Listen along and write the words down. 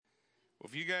Well,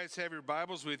 if you guys have your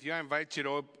Bibles with you, I invite you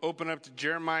to open up to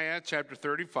Jeremiah chapter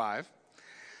 35.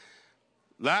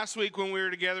 Last week when we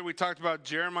were together, we talked about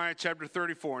Jeremiah chapter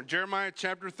 34. And Jeremiah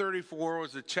chapter 34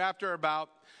 was a chapter about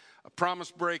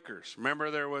promise breakers. Remember,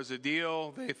 there was a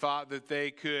deal. They thought that they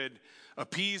could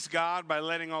appease God by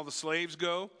letting all the slaves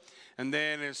go. And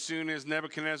then as soon as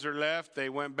Nebuchadnezzar left, they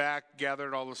went back,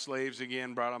 gathered all the slaves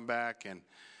again, brought them back, and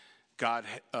God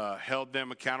held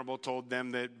them accountable, told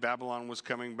them that Babylon was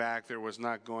coming back. There was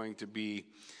not going to be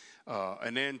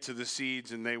an end to the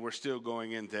siege, and they were still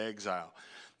going into exile.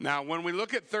 Now, when we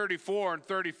look at 34 and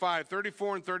 35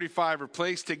 are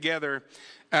placed together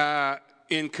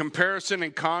in comparison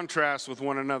and contrast with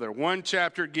one another. One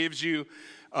chapter gives you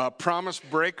promise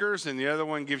breakers, and the other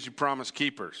one gives you promise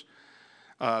keepers.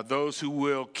 Those who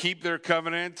will keep their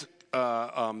covenant,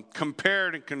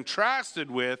 compared and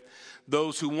contrasted with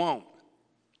those who won't.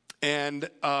 And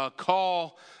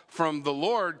call from the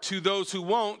Lord to those who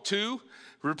won't to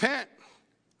repent,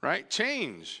 right?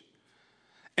 Change.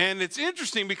 And it's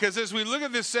interesting because as we look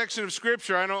at this section of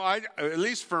Scripture, I know, at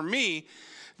least for me,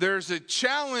 there's a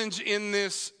challenge in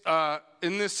this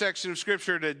section of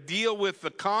Scripture to deal with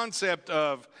the concept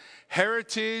of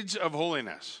heritage of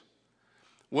holiness.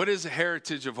 What is a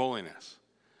heritage of holiness?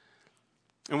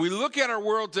 And we look at our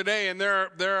world today, and there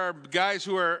are guys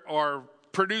who are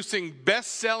producing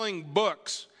best-selling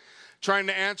books trying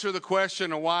to answer the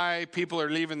question of why people are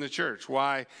leaving the church,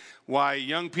 why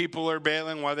young people are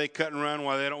bailing, why they cut and run,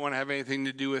 why they don't want to have anything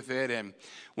to do with it. And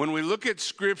when we look at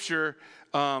Scripture,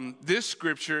 this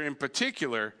Scripture in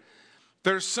particular,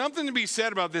 there's something to be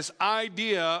said about this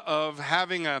idea of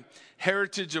having a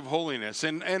heritage of holiness.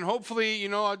 And hopefully,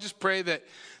 I'll just pray that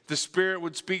the Spirit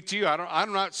would speak to you.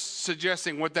 I'm not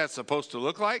suggesting what that's supposed to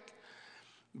look like,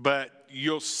 but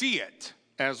you'll see it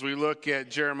as we look at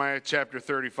Jeremiah chapter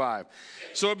 35.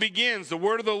 So it begins, the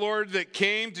word of the Lord that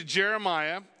came to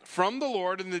Jeremiah from the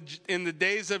Lord in the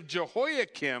days of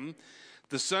Jehoiakim,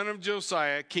 the son of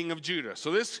Josiah, king of Judah.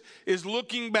 So this is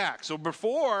looking back. So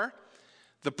before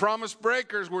the promise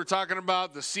breakers, we're talking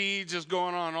about the siege is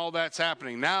going on, all that's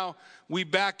happening. Now we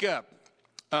back up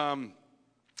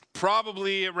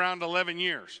probably around 11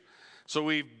 years. So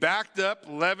we've backed up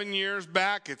 11 years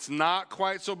back. It's not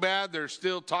quite so bad. They're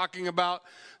still talking about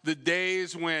the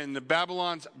days when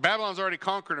Babylon's already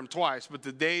conquered them twice, but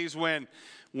the days when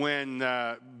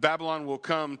Babylon will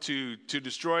come to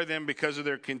destroy them because of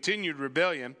their continued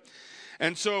rebellion.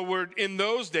 And so we're in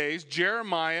those days,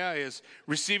 Jeremiah is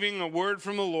receiving a word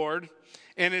from the Lord.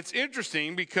 And it's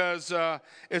interesting because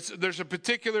there's a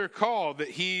particular call that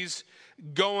he's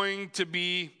going to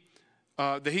be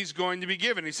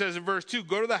given. He says in verse 2,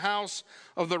 go to the house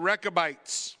of the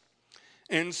Rechabites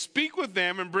and speak with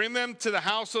them and bring them to the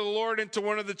house of the Lord into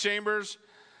one of the chambers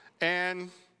and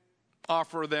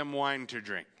offer them wine to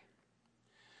drink.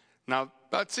 Now,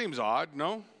 that seems odd,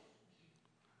 no?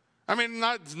 I mean,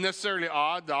 not necessarily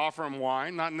odd to offer them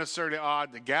wine, not necessarily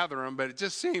odd to gather them, but it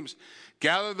just seems,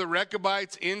 gather the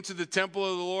Rechabites into the temple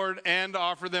of the Lord and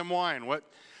offer them wine.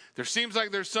 There seems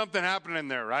like there's something happening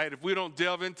there, right? If we don't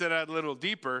delve into that a little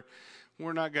deeper,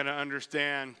 we're not going to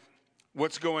understand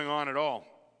what's going on at all.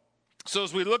 So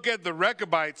as we look at the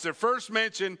Rechabites, they're first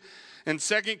mentioned in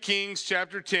 2 Kings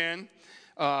chapter 10,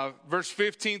 verse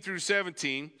 15 through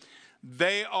 17.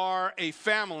 They are a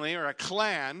family or a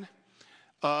clan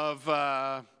of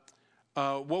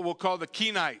what we'll call the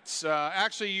Kenites.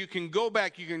 Actually, you can go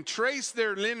back, you can trace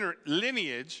their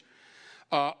lineage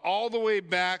all the way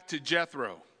back to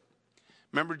Jethro.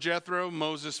 Remember Jethro,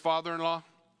 Moses' father-in-law?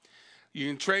 You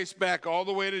can trace back all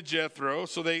the way to Jethro.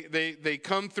 So they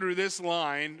come through this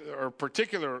line, or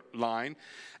particular line,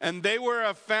 and they were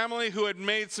a family who had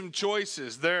made some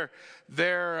choices. They're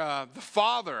the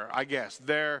father, I guess,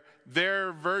 their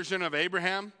version of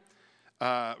Abraham,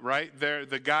 right? They're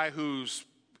the guy who's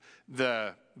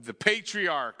the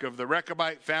patriarch of the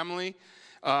Rechabite family.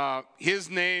 His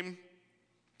name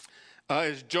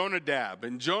is Jonadab,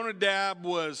 and Jonadab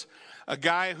was a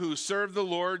guy who served the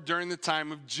Lord during the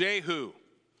time of Jehu.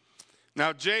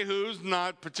 Now, Jehu's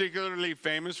not particularly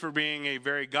famous for being a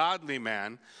very godly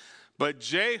man, but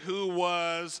Jehu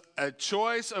was a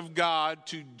choice of God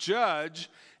to judge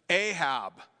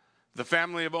Ahab, the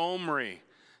family of Omri.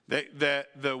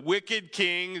 The wicked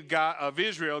king of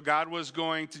Israel, God was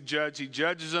going to judge. He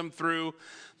judges them through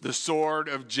the sword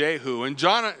of Jehu. And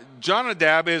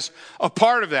Jonadab is a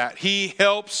part of that. He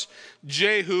helps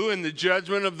Jehu in the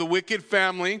judgment of the wicked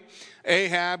family,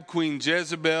 Ahab, Queen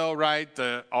Jezebel, right?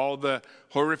 All the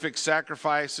horrific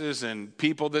sacrifices and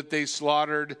people that they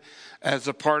slaughtered as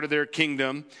a part of their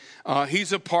kingdom.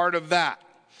 He's a part of that.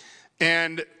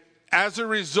 And as a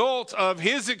result of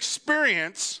his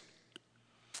experience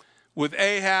with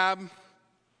Ahab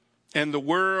and the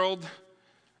world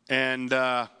and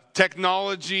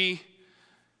technology,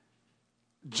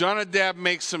 Jonadab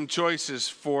makes some choices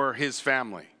for his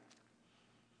family.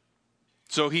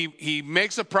 So he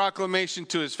makes a proclamation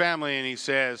to his family and he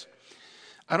says,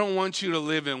 I don't want you to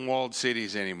live in walled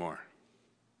cities anymore.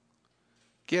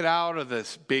 Get out of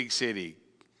this big city.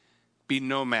 Be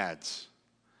nomads.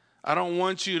 I don't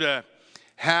want you to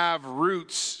have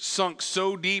roots sunk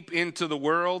so deep into the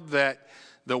world that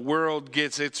the world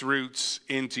gets its roots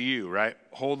into you, right?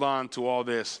 Hold on to all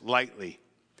this lightly.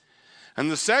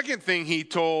 And the second thing he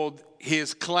told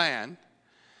his clan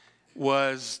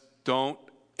was, don't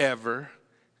ever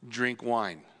drink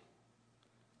wine.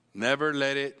 Never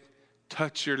let it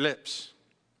touch your lips.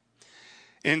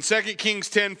 In 2 Kings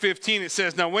 10:15, it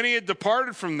says, now when he had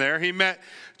departed from there, he met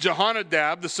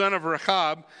Jehonadab, the son of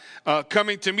Rechab,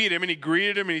 coming to meet him, and he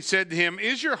greeted him, and he said to him,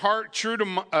 is your heart true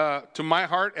to my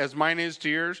heart as mine is to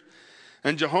yours?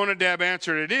 And Jehonadab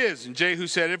answered, it is. And Jehu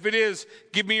said, if it is,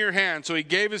 give me your hand. So he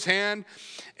gave his hand,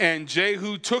 and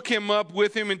Jehu took him up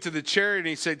with him into the chariot, and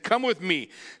he said, come with me,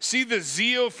 see the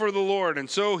zeal for the Lord. And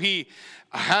so he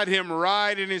had him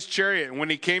ride in his chariot. And when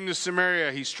he came to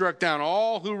Samaria, he struck down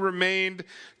all who remained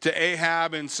to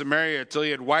Ahab in Samaria till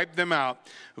he had wiped them out,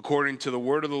 according to the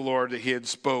word of the Lord that he had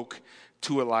spoke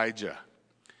to Elijah.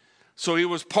 So he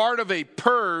was part of a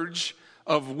purge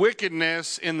of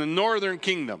wickedness in the northern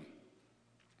kingdom.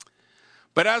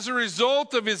 But as a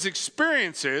result of his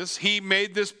experiences, he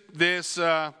made this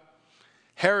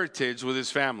heritage with his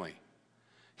family.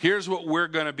 Here's what we're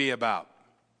going to be about.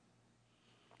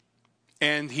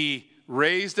 And he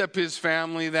raised up his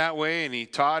family that way, and he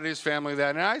taught his family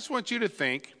that. And I just want you to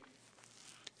think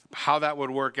how that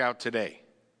would work out today.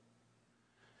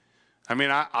 I mean,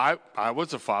 I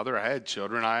was a father. I had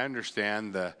children. I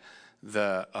understand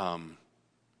the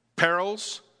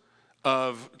perils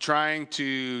of trying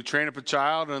to train up a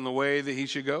child in the way that he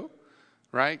should go,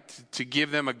 right? To give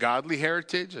them a godly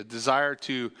heritage, a desire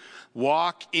to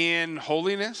walk in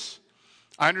holiness.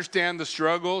 I understand the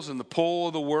struggles and the pull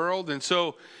of the world. And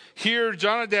so here,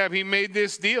 Jonadab, he made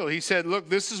this deal. He said, look,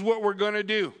 this is what we're going to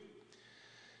do.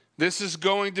 This is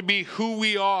going to be who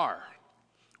we are.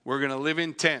 We're going to live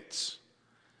in tents.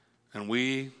 And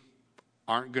we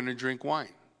aren't going to drink wine.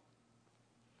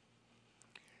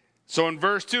 So in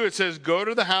verse 2 it says, go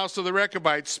to the house of the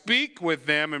Rechabites, speak with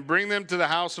them, and bring them to the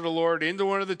house of the Lord into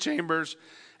one of the chambers,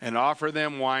 and offer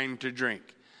them wine to drink.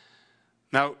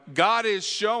 Now, God is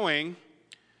showing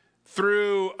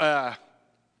through a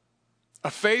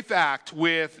faith act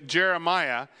with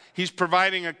Jeremiah, he's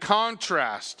providing a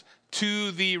contrast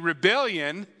to the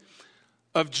rebellion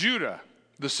of Judah,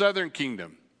 the southern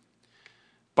kingdom,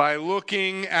 by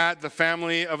looking at the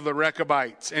family of the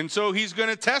Rechabites. And so he's going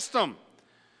to test them.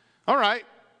 All right,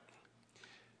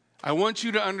 I want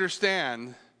you to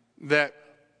understand that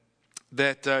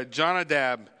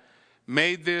Jonadab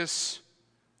made this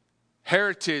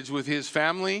heritage with his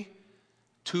family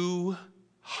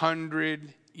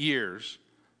 200 years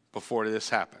before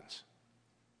this happens.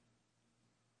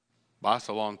 Well, that's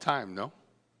a long time, no?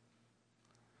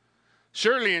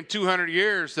 Surely in 200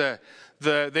 years,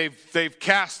 they've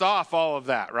cast off all of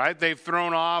that, right? They've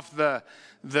thrown off the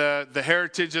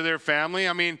heritage of their family.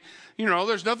 I mean, you know,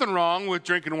 there's nothing wrong with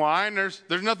drinking wine. There's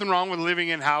nothing wrong with living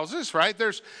in houses, right?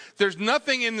 There's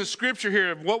nothing in the scripture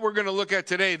here of what we're going to look at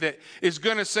today that is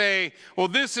going to say, well,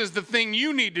 this is the thing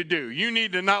you need to do. You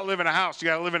need to not live in a house. You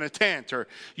got to live in a tent, or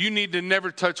you need to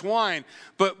never touch wine.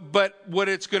 But what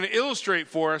it's going to illustrate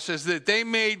for us is that they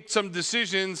made some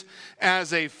decisions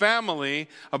as a family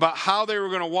about how they were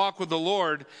going to walk with the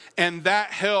Lord, and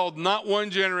that held not one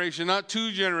generation, not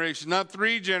two generations, not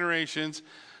three generations,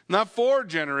 not 4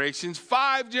 generations,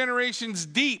 5 generations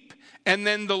deep. And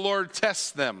then the Lord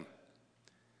tests them.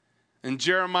 And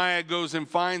Jeremiah goes and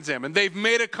finds them. And they've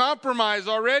made a compromise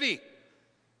already,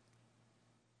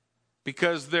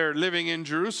 because they're living in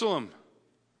Jerusalem.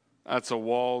 That's a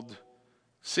walled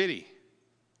city,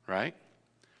 right?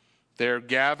 They're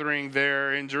gathering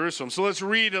there in Jerusalem. So let's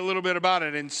read a little bit about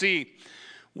it and see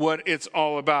what it's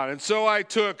all about. And so I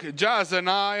took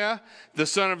Jaazaniah, the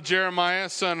son of Jeremiah,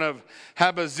 son of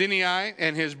Habazzini,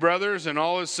 and his brothers and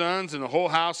all his sons and the whole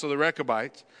house of the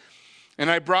Rechabites.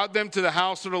 And I brought them to the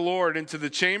house of the Lord, into the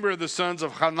chamber of the sons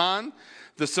of Hanan,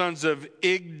 the sons of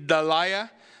Igdaliah,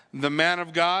 the man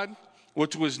of God,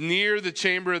 which was near the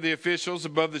chamber of the officials,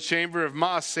 above the chamber of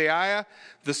Maaseiah,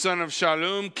 the son of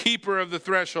Shallum, keeper of the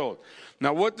threshold.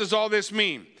 Now, what does all this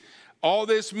mean? All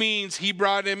this means he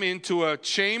brought him into a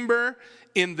chamber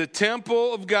in the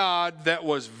temple of God that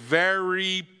was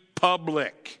very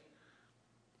public.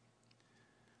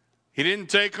 He didn't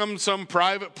take them some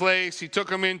private place. He took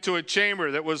them into a chamber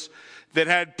that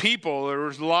had people. There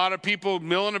was a lot of people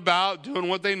milling about, doing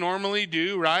what they normally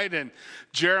do, right? And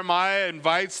Jeremiah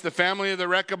invites the family of the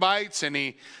Rechabites, and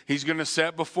he's going to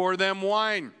set before them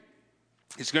wine.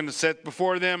 He's going to set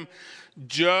before them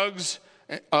jugs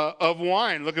of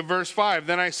wine. Look at verse 5.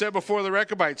 Then I set before the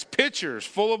Rechabites pitchers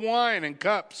full of wine and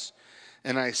cups,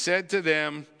 and I said to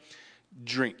them,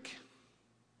 drink.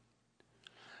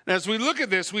 And as we look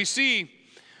at this, we see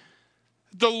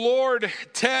the Lord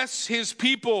tests his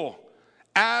people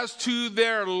as to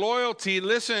their loyalty.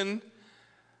 Listen,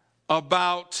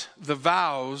 about the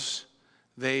vows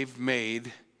they've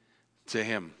made to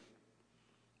him.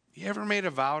 You ever made a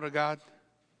vow to God?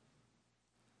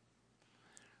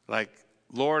 Like,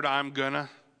 Lord, I'm gonna,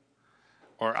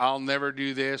 or I'll never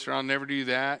do this, or I'll never do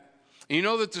that. And you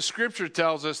know that the scripture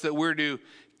tells us that we're to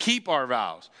keep our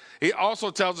vows. It also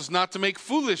tells us not to make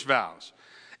foolish vows.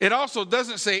 It also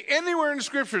doesn't say anywhere in the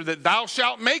scripture that thou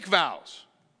shalt make vows,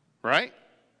 right?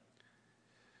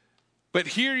 But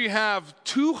here you have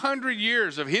 200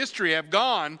 years of history have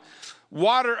gone,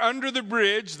 water under the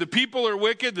bridge, the people are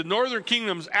wicked, the northern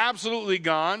kingdom's absolutely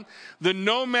gone, the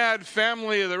nomad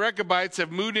family of the Rechabites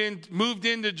have moved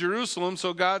into Jerusalem,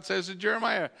 so God says to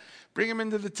Jeremiah, bring them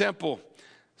into the temple,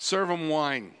 serve them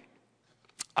wine.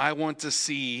 I want to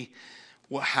see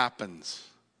what happens.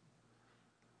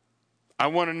 I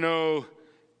want to know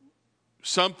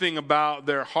something about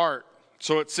their heart.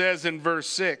 So it says in verse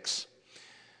 6,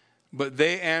 but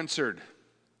they answered,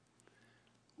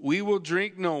 we will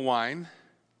drink no wine,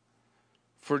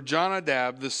 for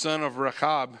Jonadab, the son of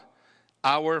Rechab,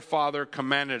 our father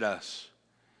commanded us.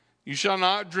 You shall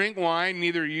not drink wine,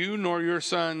 neither you nor your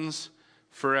sons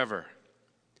forever.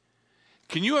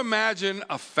 Can you imagine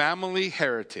a family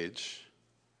heritage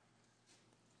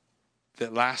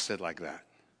that lasted like that?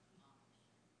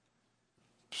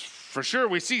 For sure,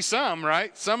 we see some,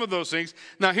 right? Some of those things.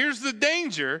 Now, here's the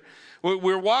danger.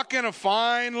 We're walking a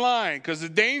fine line because the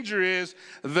danger is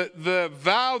that the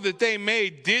vow that they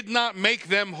made did not make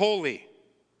them holy.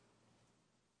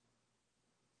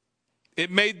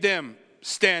 It made them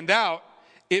stand out.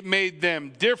 It made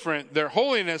them different. Their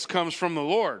holiness comes from the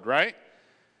Lord, right?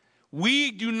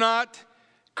 We do not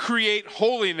create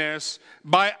holiness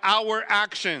by our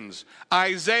actions.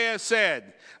 Isaiah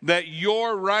said that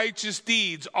your righteous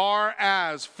deeds are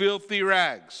as filthy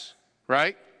rags,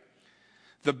 right?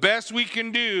 The best we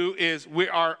can do is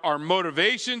our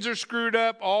motivations are screwed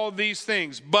up, all these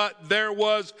things. But there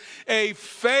was a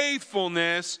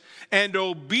faithfulness and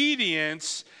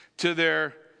obedience to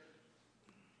their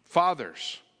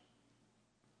fathers,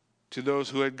 to those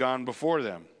who had gone before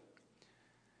them.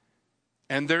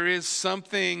 And there is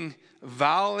something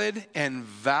valid and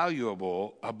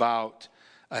valuable about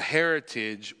a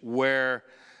heritage where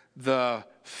the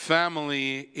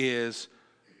family is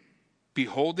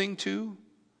beholding to,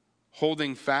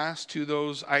 holding fast to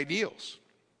those ideals.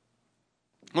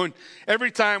 When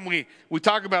every time we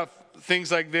talk about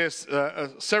things like this,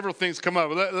 several things come up.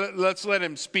 Let's let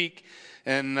him speak,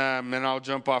 and I'll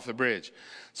jump off the bridge.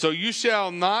 So you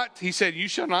shall not, he said, you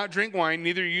shall not drink wine,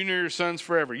 neither you nor your sons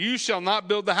forever. You shall not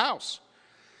build the house.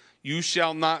 You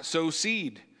shall not sow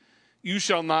seed. You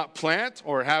shall not plant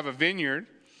or have a vineyard,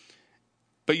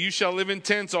 but you shall live in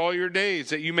tents all your days,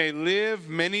 that you may live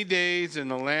many days in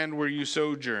the land where you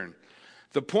sojourn.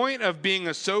 The point of being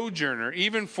a sojourner,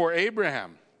 even for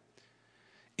Abraham,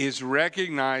 is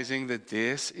recognizing that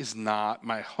this is not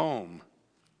my home.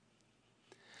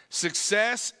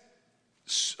 Success,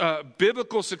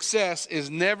 biblical success is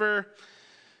never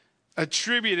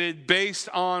attributed based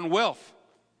on wealth,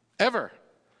 ever.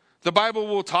 The Bible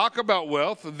will talk about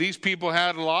wealth. These people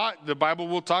had a lot. The Bible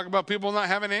will talk about people not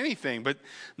having anything. But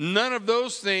none of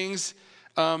those things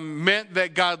meant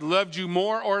that God loved you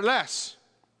more or less.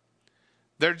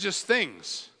 They're just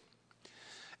things.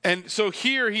 And so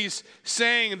here he's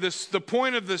saying this, the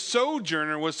point of the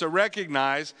sojourner was to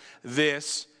recognize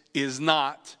this is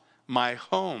not my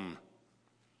home.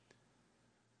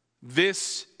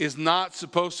 This is not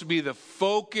supposed to be the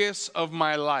focus of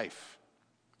my life.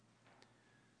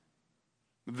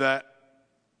 That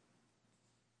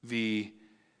the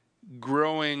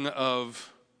growing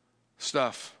of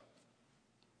stuff.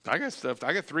 I got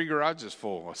 3 garages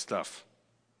full of stuff.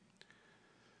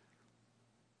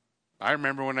 I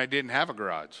remember when I didn't have a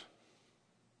garage.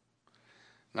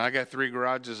 Now I got 3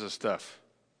 garages of stuff.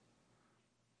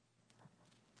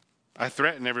 I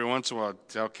threaten every once in a while,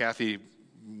 tell Kathy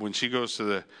when she goes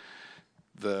to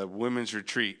the women's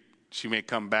retreat, she may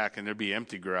come back and there'll be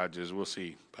empty garages. We'll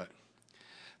see.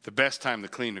 The best time to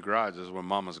clean the garage is when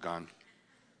Mama's gone.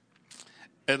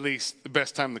 At least the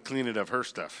best time to clean it of her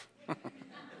stuff.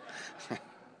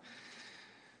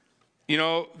 You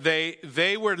know,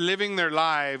 they were living their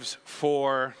lives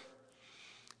for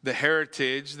the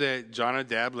heritage that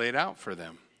Jonadab laid out for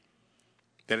them.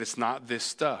 That it's not this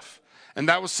stuff. And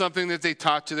that was something that they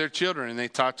taught to their children, and they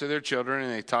taught to their children,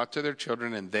 and they taught to their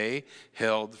children, and they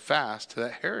held fast to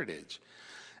that heritage.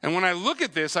 And when I look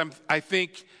at this, I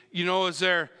think, you know,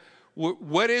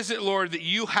 what is it, Lord, that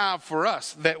you have for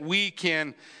us that we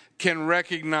can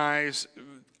recognize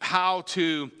how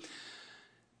to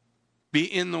be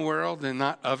in the world and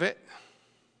not of it?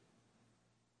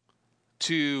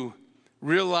 To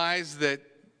realize that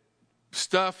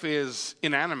stuff is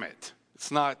inanimate.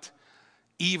 It's not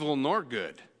evil nor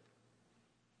good.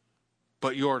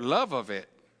 But your love of it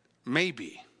may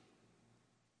be.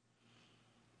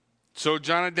 So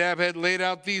Jonadab had laid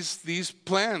out these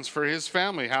plans for his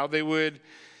family, how they would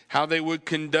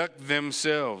conduct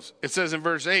themselves. It says in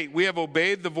verse 8, we have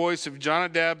obeyed the voice of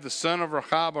Jonadab, the son of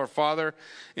Rechab, our father,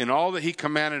 in all that he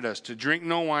commanded us, to drink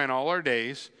no wine all our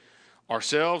days,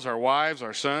 ourselves, our wives,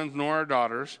 our sons, nor our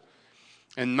daughters,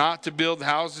 and not to build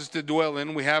houses to dwell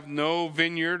in. We have no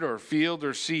vineyard or field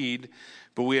or seed,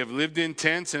 but we have lived in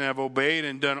tents and have obeyed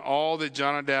and done all that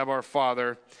Jonadab our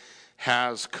father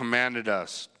has commanded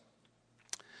us.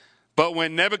 But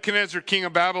when Nebuchadnezzar, king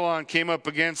of Babylon, came up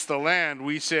against the land,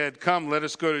 we said, come, let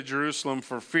us go to Jerusalem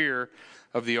for fear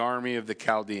of the army of the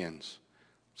Chaldeans.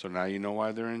 So now you know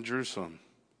why they're in Jerusalem.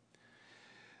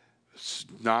 It's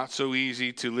not so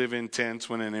easy to live in tents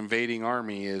when an invading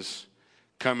army is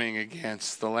coming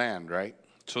against the land, right?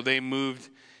 So they moved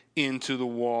into the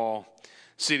wall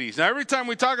cities. Now, every time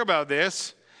we talk about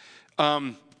this,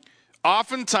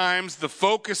 oftentimes the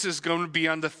focus is going to be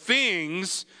on the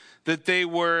things that they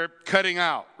were cutting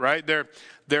out, right?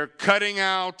 They're cutting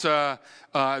out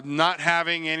not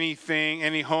having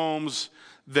any homes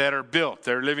that are built.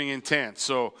 They're living in tents.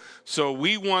 So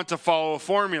we want to follow a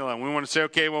formula. We want to say,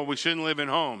 okay, well, we shouldn't live in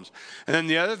homes. And then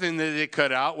the other thing that they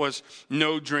cut out was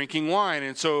no drinking wine.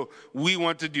 And so we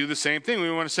want to do the same thing.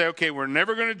 We want to say, okay, we're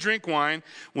never going to drink wine.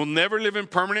 We'll never live in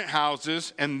permanent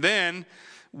houses. And then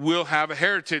we'll have a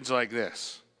heritage like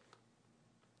this.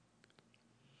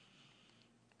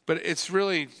 But it's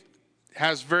really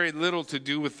has very little to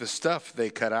do with the stuff they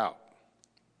cut out.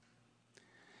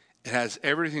 It has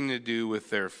everything to do with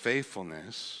their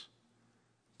faithfulness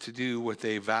to do what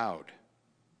they vowed.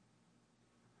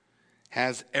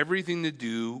 Has everything to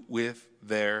do with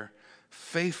their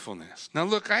faithfulness. Now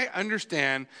look, I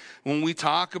understand when we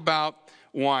talk about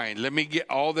wine, let me get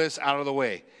all this out of the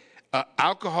way.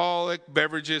 Alcoholic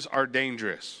beverages are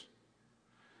dangerous,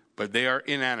 but they are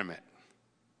inanimate.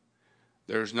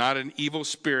 There's not an evil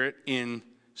spirit in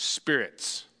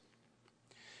spirits.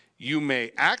 You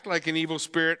may act like an evil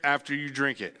spirit after you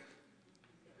drink it,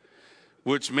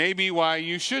 which may be why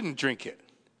you shouldn't drink it.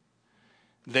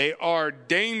 They are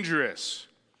dangerous.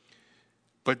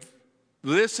 But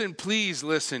listen, please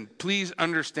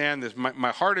understand this.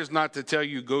 My heart is not to tell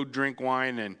you go drink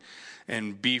wine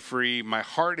and be free. My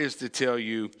heart is to tell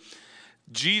you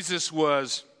Jesus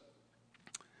was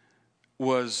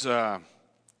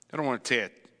I don't want to say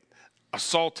it,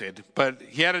 assaulted, but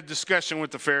he had a discussion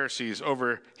with the Pharisees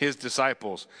over his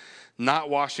disciples not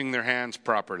washing their hands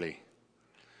properly.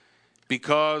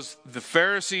 Because the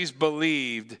Pharisees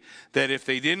believed that if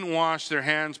they didn't wash their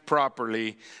hands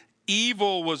properly,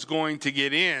 evil was going to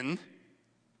get inside,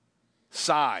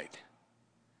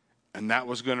 and that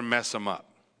was going to mess them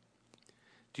up.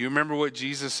 Do you remember what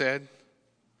Jesus said?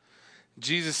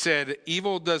 Jesus said,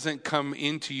 evil doesn't come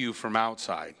into you from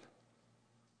outside.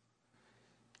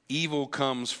 Evil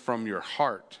comes from your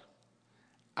heart,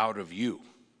 out of you.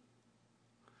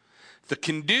 The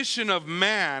condition of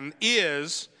man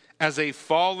is as a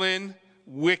fallen,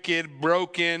 wicked,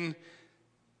 broken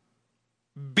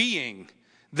being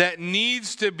that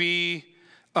needs to be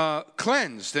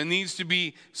cleansed, that needs to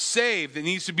be saved, that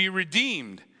needs to be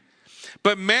redeemed.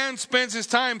 But man spends his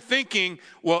time thinking,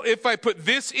 well, if I put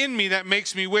this in me, that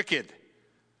makes me wicked.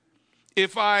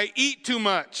 If I eat too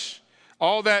much,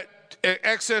 all that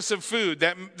excess of food,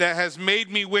 that has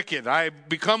made me wicked. I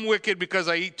become wicked because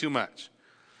I eat too much.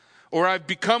 Or I've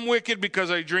become wicked because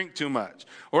I drink too much.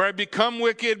 Or I become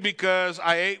wicked because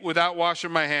I ate without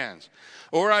washing my hands.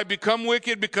 Or I become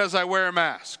wicked because I wear a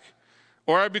mask.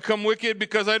 Or I become wicked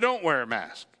because I don't wear a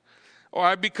mask. Or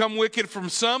I become wicked from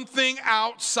something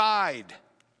outside.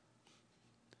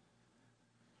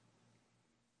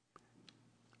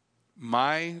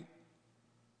 My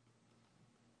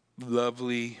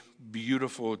lovely,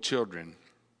 beautiful children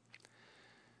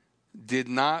did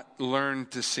not learn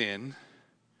to sin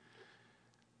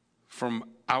from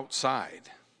outside.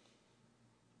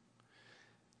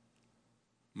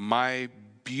 My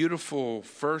beautiful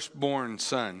firstborn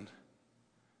son,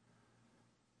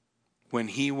 when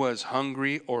he was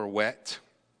hungry or wet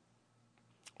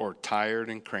or tired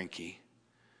and cranky,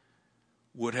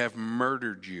 would have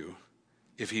murdered you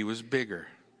if he was bigger.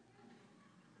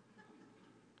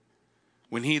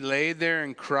 When he lay there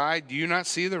and cried, do you not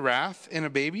see the wrath in a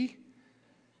baby?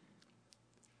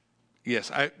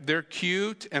 Yes, they're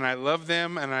cute and I love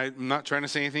them, and I'm not trying to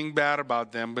say anything bad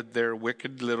about them, but they're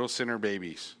wicked little sinner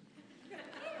babies.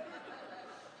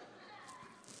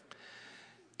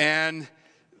 And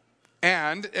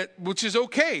which is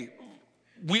okay.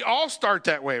 We all start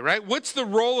that way, right? What's the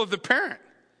role of the parent?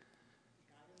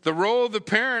 The role of the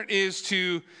parent is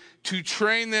to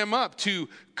train them up, to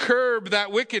curb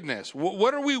that wickedness.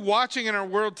 What are we watching in our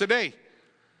world today?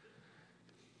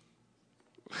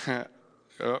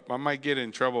 I might get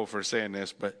in trouble for saying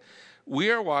this, but we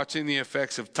are watching the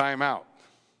effects of time out.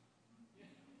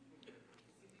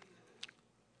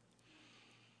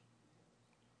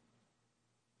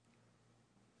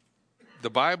 The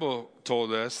Bible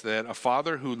told us that a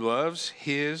father who loves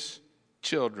his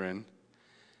children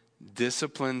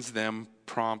disciplines them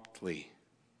promptly,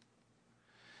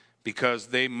 because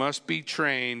they must be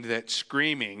trained that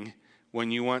screaming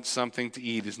when you want something to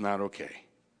eat is not okay,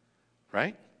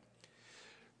 right?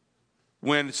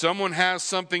 When someone has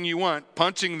something you want,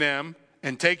 punching them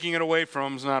and taking it away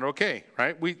from them is not okay,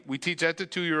 right? We teach that to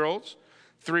 2-year-olds,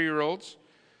 3-year-olds.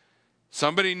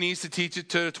 Somebody needs to teach it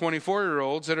to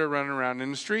 24-year-olds that are running around in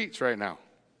the streets right now,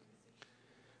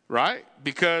 right?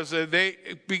 Because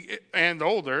and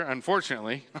older,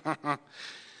 unfortunately.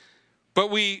 But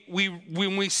when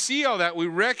we see all that, we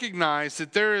recognize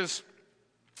that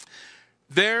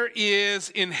there is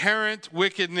inherent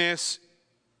wickedness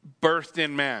birthed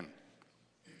in man.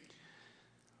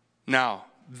 Now,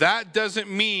 that doesn't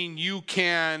mean you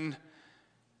can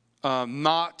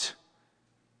not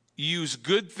use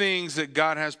good things that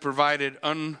God has provided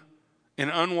in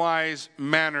unwise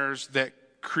manners that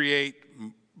create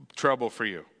trouble for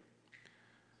you.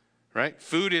 Right?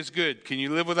 Food is good. Can you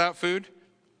live without food?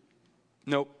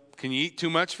 Nope. Can you eat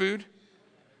too much food?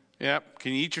 Yep.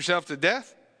 Can you eat yourself to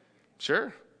death?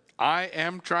 Sure. I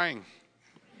am trying.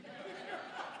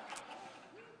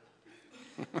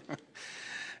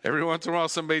 Every once in a while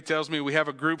somebody tells me we have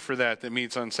a group for that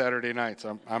meets on Saturday nights.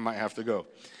 I might have to go.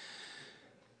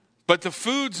 But the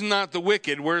food's not the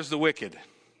wicked. Where's the wicked?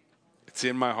 It's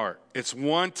in my heart. It's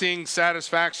wanting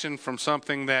satisfaction from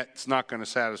something that's not going to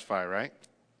satisfy, right?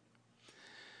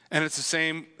 And it's the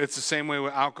same way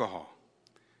with alcohol.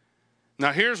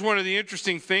 Now, here's one of the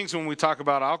interesting things when we talk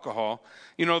about alcohol.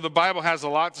 You know, the Bible has a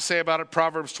lot to say about it.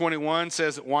 Proverbs 21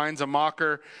 says that wine's a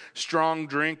mocker, strong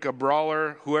drink a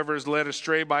brawler. Whoever is led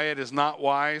astray by it is not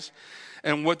wise.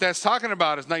 And what that's talking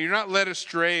about is, now you're not led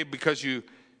astray because you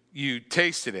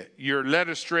tasted it. You're led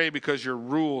astray because you're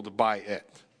ruled by it.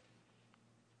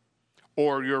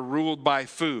 Or you're ruled by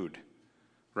food,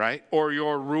 right? Or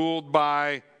you're ruled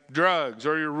by drugs,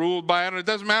 or you're ruled by, it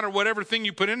doesn't matter, whatever thing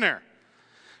you put in there.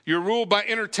 You're ruled by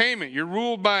entertainment. You're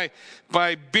ruled by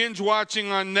binge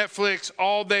watching on Netflix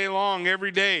all day long, every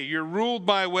day. You're ruled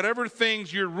by whatever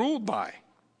things you're ruled by.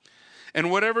 And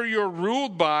whatever you're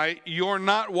ruled by, you're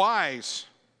not wise.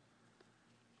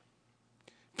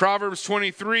 Proverbs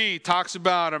 23 talks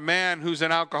about a man who's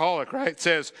an alcoholic, right? It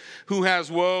says, who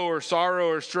has woe or sorrow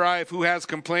or strife, who has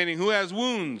complaining, who has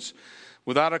wounds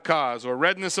without a cause, or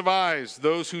redness of eyes,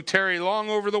 those who tarry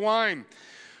long over the wine,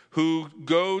 who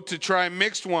go to try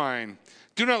mixed wine.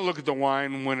 Do not look at the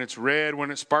wine when it's red, when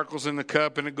it sparkles in the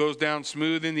cup and it goes down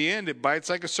smooth. In the end, it bites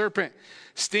like a serpent,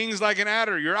 stings like an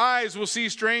adder. Your eyes will see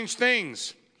strange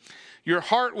things. Your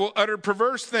heart will utter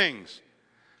perverse things.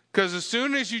 Because as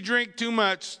soon as you drink too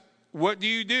much, what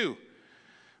do?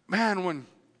 Man,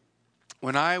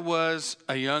 when I was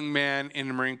a young man in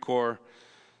the Marine Corps,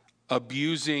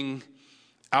 abusing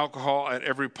alcohol at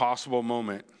every possible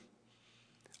moment,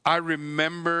 I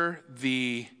remember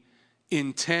the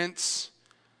intense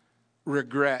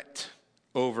regret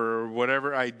over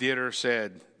whatever I did or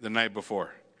said the night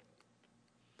before.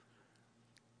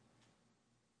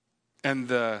 And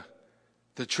the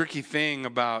tricky thing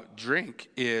about drink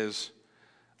is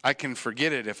I can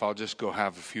forget it if I'll just go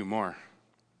have a few more.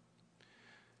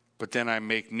 But then I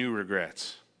make new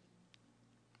regrets.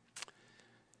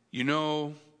 You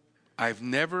know, I've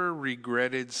never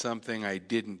regretted something I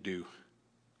didn't do.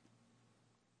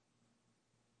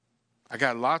 I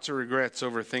got lots of regrets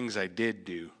over things I did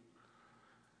do.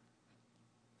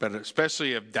 but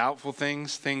especially of doubtful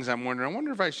things I'm wondering, I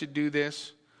wonder if I should do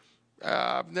this.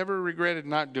 I've never regretted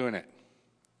not doing it.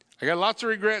 I got lots of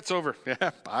regrets over,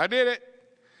 yeah, I did it.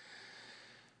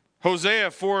 Hosea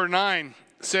 4:9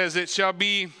 says, it shall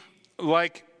be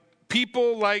like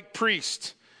people like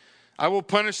priests. I will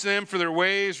punish them for their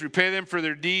ways, repay them for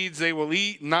their deeds. They will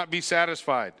eat and not be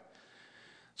satisfied.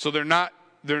 So they're not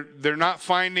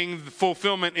finding the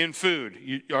fulfillment in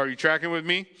food. Are you tracking with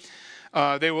me?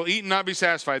 They will eat and not be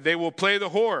satisfied. They will play the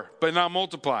whore, but not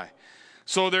multiply.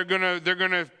 So they're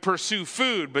gonna pursue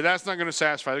food, but that's not gonna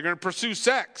satisfy. They're gonna pursue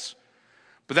sex,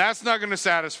 but that's not gonna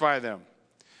satisfy them.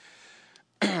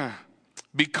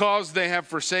 Because they have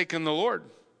forsaken the Lord.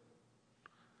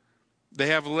 They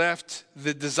have left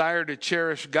the desire to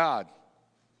cherish God,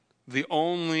 the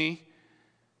only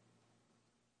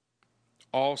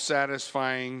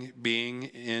all-satisfying being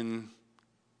in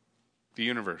the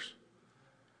universe.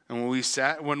 And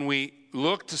when we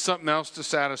look to something else to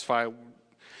satisfy,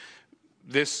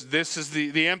 this is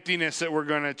the emptiness that we're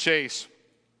going to chase.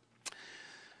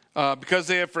 Because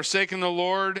they have forsaken the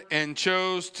Lord and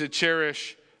chose to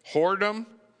cherish whoredom,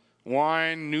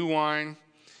 wine, new wine,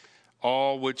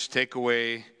 all which take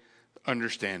away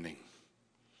understanding.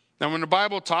 Now, when the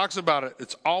Bible talks about it,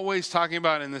 it's always talking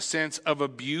about it in the sense of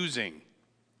abusing.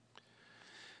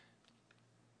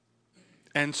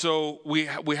 And so we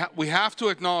have to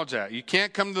acknowledge that. You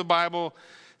can't come to the Bible.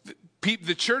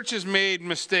 The church has made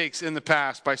mistakes in the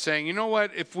past by saying, you know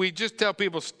what, if we just tell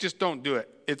people, just don't do it,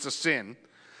 it's a sin,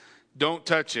 don't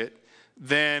touch it,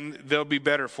 then they'll be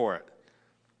better for it.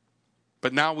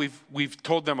 But now we've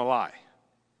told them a lie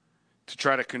to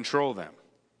try to control them.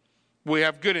 We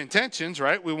have good intentions,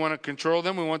 right? We want to control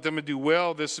them. We want them to do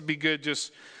well. This would be good.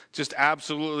 Just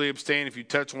absolutely abstain. If you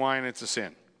touch wine, it's a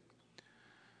sin.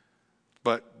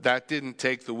 But that didn't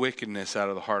take the wickedness out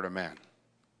of the heart of man.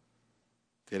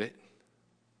 Did it?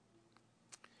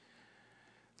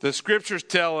 The scriptures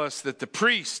tell us that the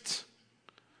priest,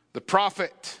 the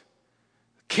prophet,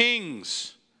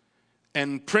 kings,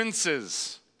 and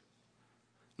princes,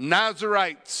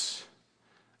 Nazarites,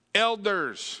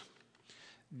 elders,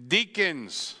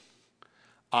 deacons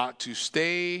ought to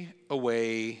stay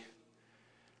away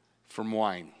from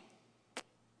wine.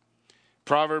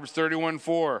 Proverbs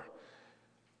 31:4.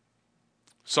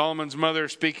 Solomon's mother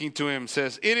speaking to him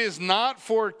says, it is not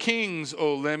for kings,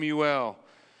 O Lemuel,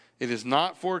 it is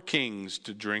not for kings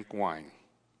to drink wine,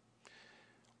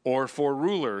 or for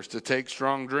rulers to take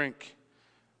strong drink,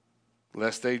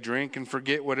 lest they drink and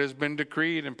forget what has been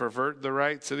decreed and pervert the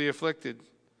rights of the afflicted.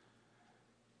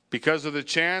 Because of the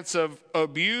chance of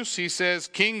abuse, he says,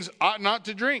 kings ought not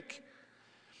to drink.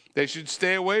 They should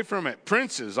stay away from it.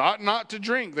 Princes ought not to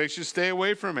drink. They should stay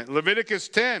away from it. Leviticus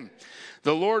 10,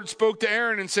 the Lord spoke to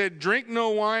Aaron and said, drink no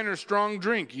wine or strong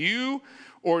drink, you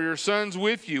or your sons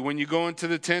with you, when you go into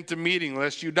the tent of meeting,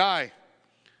 lest you die.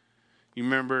 You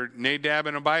remember Nadab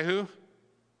and Abihu?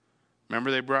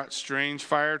 Remember they brought strange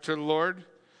fire to the Lord?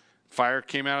 Fire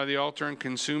came out of the altar and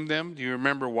consumed them. Do you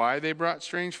remember why they brought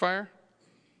strange fire?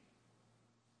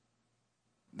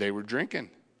 They were drinking.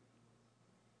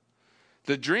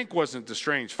 The drink wasn't the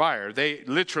strange fire. They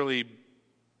literally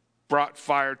brought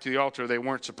fire to the altar they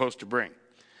weren't supposed to bring.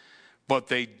 But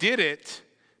they did it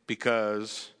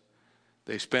because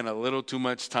they spent a little too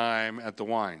much time at the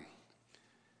wine.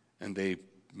 And they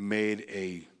made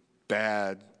a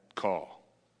bad call.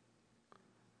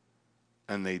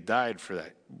 And they died for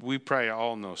that. We probably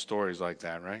all know stories like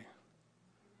that, right?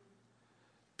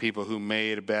 People who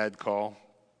made a bad call.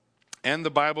 And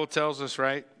the Bible tells us,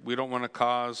 right, we don't want to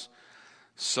cause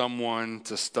someone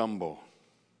to stumble.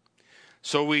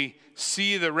 So we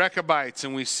see the Rechabites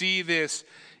and we see this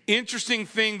interesting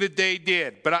thing that they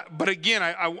did. But again,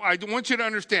 I want you to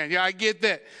understand, yeah, I get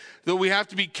that we have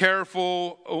to be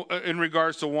careful in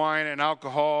regards to wine and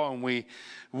alcohol. And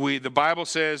the Bible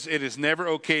says it is never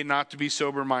okay not to be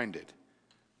sober-minded.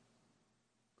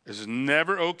 It is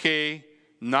never okay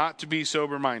not to be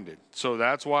sober-minded. So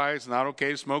that's why it's not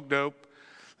okay to smoke dope.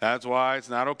 That's why it's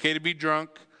not okay to be drunk.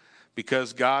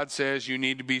 Because God says you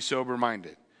need to be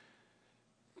sober-minded.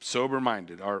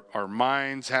 Sober-minded. Our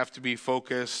minds have to be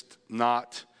focused,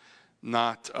 not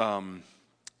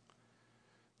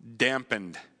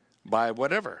dampened by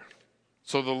whatever.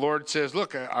 So the Lord says,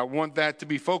 look, I want that to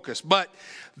be focused. But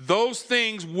those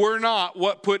things were not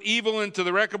what put evil into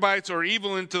the Rechabites or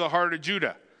evil into the heart of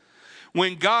Judah.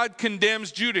 When God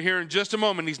condemns Judah here in just a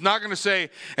moment, he's not going to say,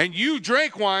 and you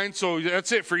drank wine, so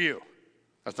that's it for you.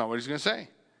 That's not what he's going to say.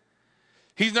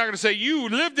 He's not going to say, you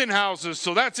lived in houses,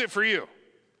 so that's it for you.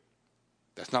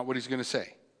 That's not what he's going to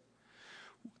say.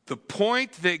 The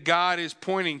point that God is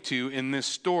pointing to in this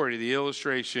story, the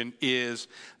illustration, is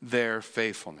their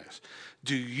faithfulness.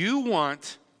 Do you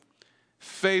want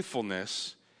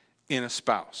faithfulness in a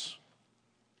spouse?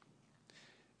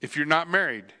 If you're not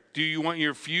married, do you want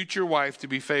your future wife to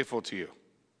be faithful to you?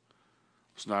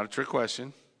 It's not a trick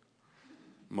question.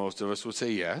 Most of us would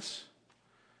say yes.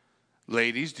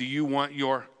 Ladies, do you want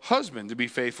your husband to be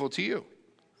faithful to you?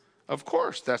 Of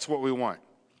course, that's what we want.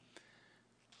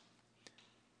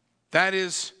 That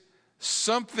is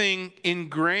something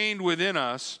ingrained within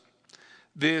us,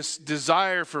 this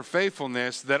desire for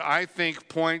faithfulness that I think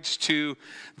points to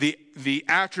the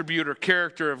attribute or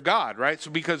character of God, right? So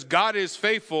because God is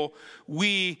faithful,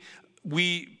 we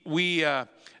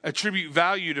attribute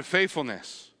value to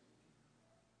faithfulness.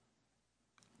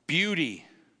 Beauty.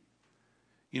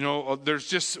 There's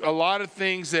just a lot of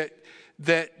things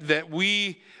that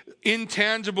we,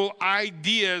 intangible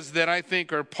ideas that I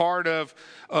think are part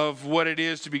of what it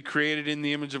is to be created in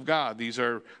the image of God. These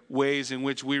are ways in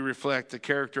which we reflect the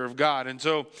character of God. And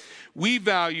so we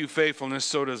value faithfulness,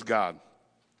 so does God.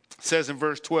 It says in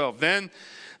verse 12, "Then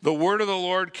the word of the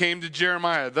Lord came to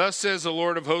Jeremiah. Thus says the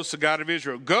Lord of hosts, the God of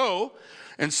Israel, go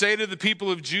and say to the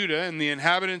people of Judah and the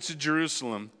inhabitants of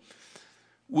Jerusalem,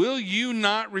 will you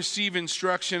not receive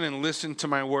instruction and listen to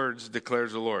my words,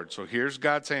 declares the Lord." So here's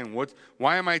God saying,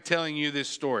 why am I telling you this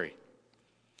story?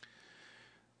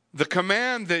 "The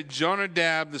command that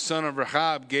Jonadab, the son of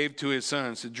Rechab, gave to his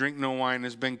sons to drink no wine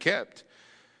has been kept,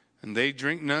 and they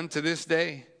drink none to this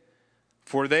day,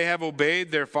 for they have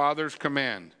obeyed their father's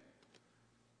command."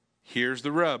 Here's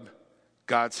the rub.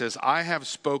 God says, "I have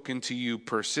spoken to you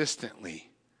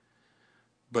persistently,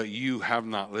 but you have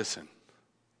not listened."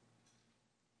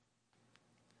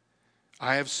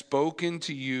 I have spoken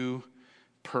to you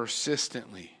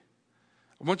persistently.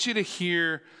 I want you to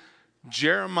hear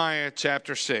Jeremiah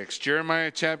chapter 6. Jeremiah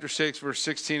chapter 6, verse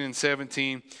 16 and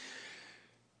 17.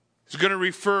 It's going to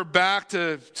refer back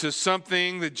to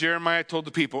something that Jeremiah told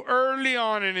the people early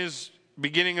on in his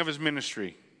beginning of his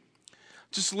ministry.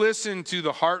 Just listen to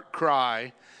the heart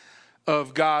cry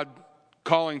of God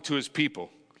calling to his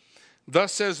people.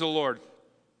 "Thus says the Lord,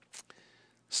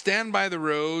 stand by the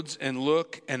roads and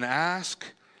look and ask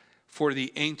for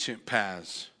the ancient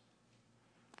paths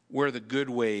where the good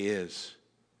way is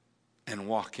and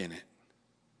walk in it."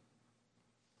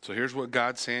 So here's what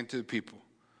God's saying to the people.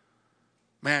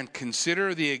 Man,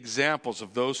 consider the examples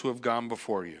of those who have gone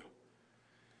before you.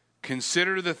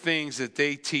 Consider the things that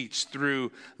they teach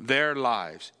through their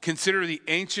lives. Consider the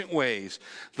ancient ways,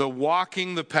 the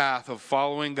walking the path of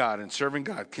following God and serving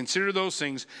God. Consider those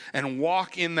things and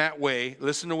walk in that way.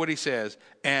 Listen to what he says,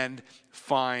 and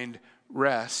find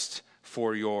rest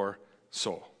for your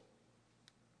soul.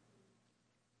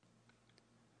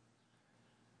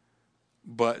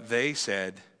 But they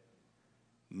said,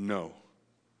 "No,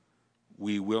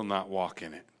 we will not walk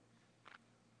in it."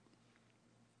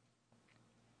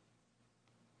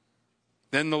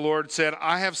 Then the Lord said,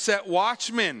 "I have set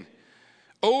watchmen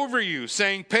over you,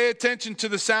 saying, pay attention to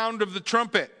the sound of the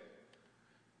trumpet."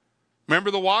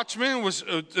 Remember, the watchman was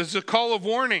a call of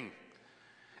warning.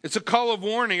 It's a call of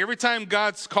warning. Every time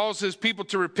God calls his people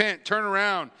to repent, turn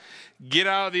around, get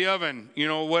out of the oven,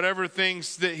 whatever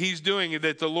things that he's doing,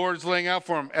 that the Lord's laying out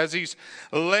for him. As he's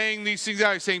laying these things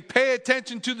out, he's saying, pay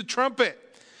attention to the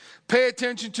trumpet. Pay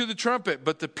attention to the trumpet.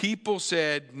 But the people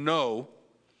said, "No,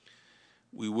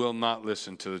 we will not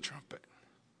listen to the trumpet."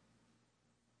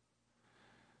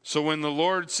 So when the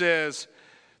Lord says,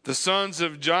 "The sons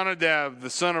of Jonadab, the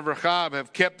son of Rechab,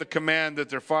 have kept the command that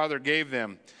their father gave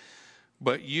them,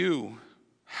 but you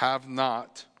have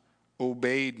not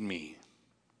obeyed me.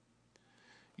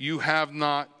 You have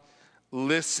not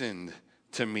listened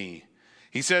to me."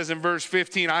 He says in verse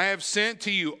 15, "I have sent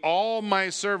to you all my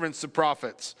servants, the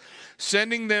prophets,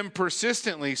 sending them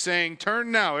persistently, saying,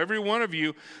 turn now, every one of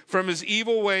you, from his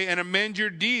evil way and amend your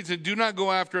deeds, and do not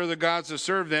go after other gods to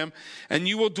serve them, and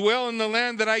you will dwell in the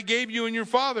land that I gave you and your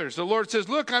fathers." The Lord says,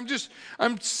 look, I'm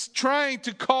trying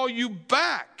to call you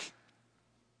back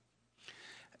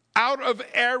out of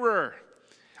error.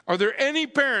 Are there any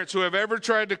parents who have ever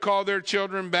tried to call their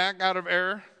children back out of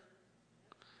error?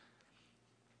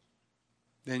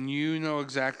 Then you know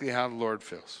exactly how the Lord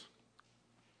feels.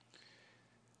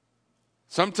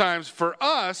 Sometimes for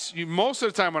us, most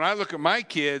of the time when I look at my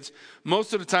kids,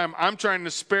 most of the time I'm trying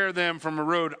to spare them from a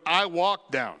road I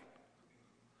walked down.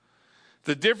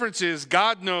 The difference is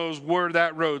God knows where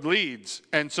that road leads,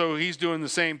 and so he's doing the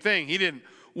same thing. He didn't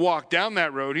walk down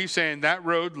that road. He's saying that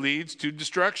road leads to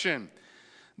destruction.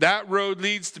 That road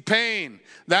leads to pain.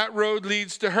 That road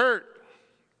leads to hurt.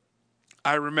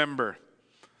 I remember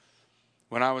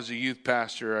When I was a youth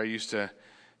pastor, I used to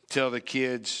tell the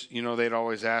kids, they'd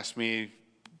always ask me,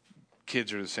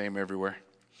 kids are the same everywhere.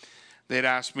 They'd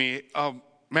ask me, oh,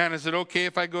 man, is it okay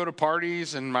if I go to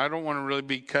parties and I don't want to really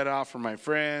be cut off from my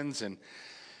friends? And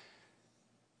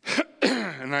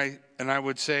and I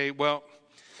would say, well,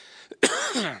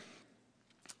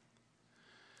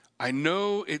 I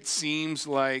know it seems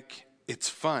like it's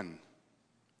fun,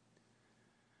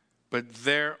 but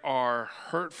there are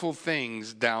hurtful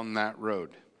things down that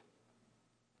road.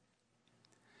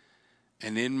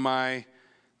 And in my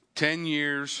 10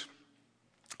 years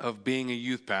of being a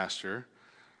youth pastor,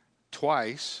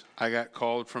 twice I got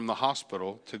called from the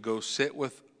hospital to go sit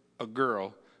with a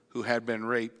girl who had been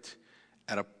raped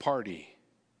at a party.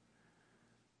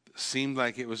 It seemed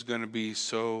like it was going to be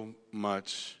so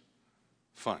much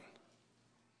fun.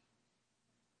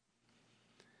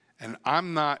 And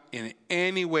I'm not in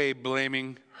any way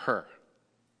blaming her.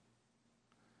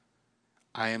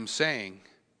 I am saying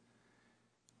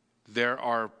there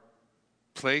are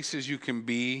places you can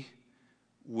be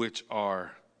which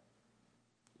are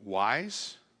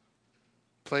wise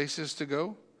places to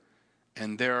go,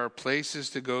 and there are places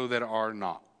to go that are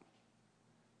not,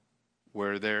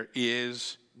 where there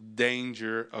is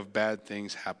danger of bad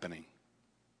things happening.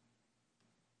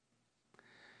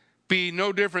 Be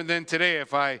no different than today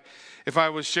if I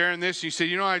was sharing this, you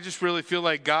say, I just really feel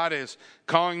like God is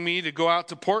calling me to go out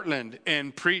to Portland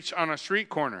and preach on a street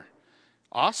corner.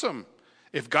 Awesome.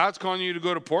 If God's calling you to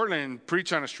go to Portland and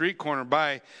preach on a street corner,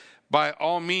 by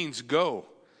all means, go.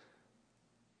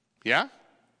 Yeah?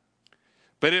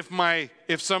 But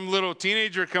if some little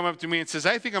teenager come up to me and says,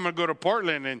 I think I'm going to go to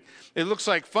Portland and it looks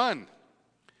like fun.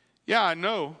 Yeah,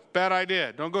 no, bad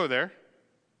idea. Don't go there.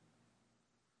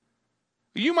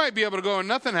 You might be able to go and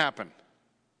nothing happen.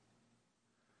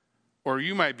 Or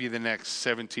you might be the next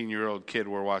 17-year-old kid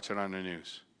we're watching on the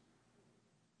news.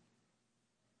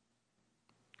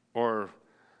 Or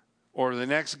the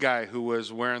next guy who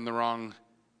was wearing the wrong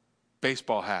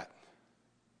baseball hat.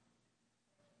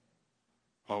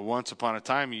 Well, once upon a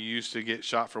time, you used to get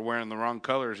shot for wearing the wrong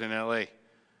colors in L.A.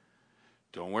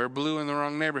 Don't wear blue in the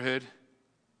wrong neighborhood.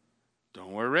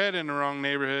 Don't wear red in the wrong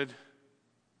neighborhood.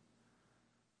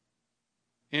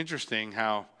 Interesting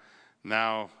how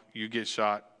now you get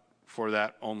shot for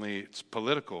that, only it's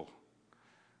political.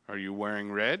 Are you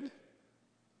wearing red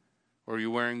or are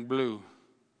you wearing blue?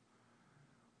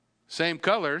 Same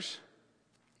colors.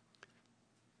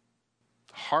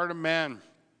 The heart of man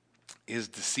is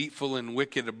deceitful and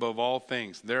wicked above all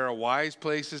things. There are wise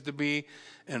places to be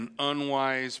and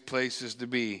unwise places to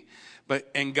be.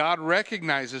 And God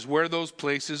recognizes where those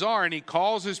places are, and he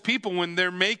calls his people when they're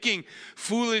making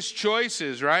foolish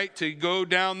choices, right, to go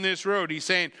down this road. He's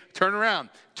saying, turn around,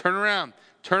 turn around,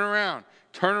 turn around,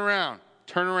 turn around,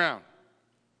 turn around.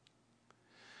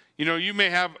 You may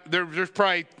have, there's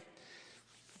probably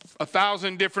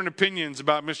 1,000 different opinions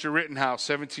about Mr. Rittenhouse,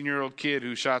 17-year-old kid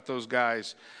who shot those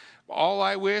guys. All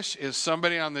I wish is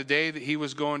somebody on the day that he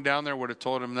was going down there would have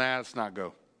told him, let's not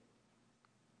go.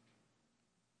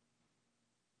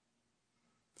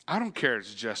 I don't care if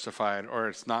it's justified or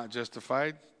it's not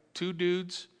justified. 2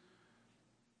 dudes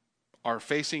are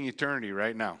facing eternity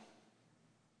right now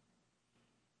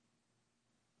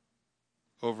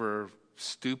over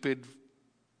stupid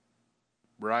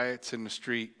riots in the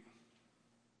street.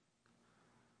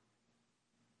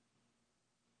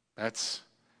 That's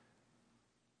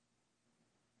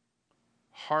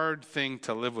a hard thing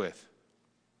to live with.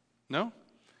 No?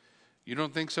 You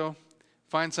don't think so?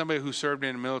 Find somebody who served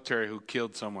in the military who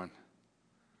killed someone.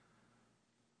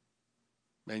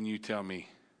 Then you tell me.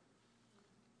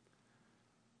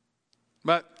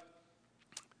 But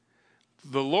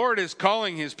the Lord is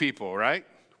calling his people, right?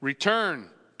 Return,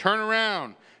 turn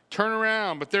around, turn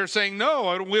around. But they're saying,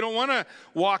 no, we don't want to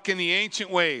walk in the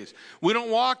ancient ways. We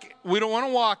don't want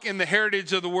to walk in the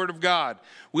heritage of the Word of God.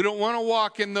 We don't want to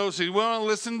walk in those. We want to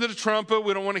listen to the trumpet.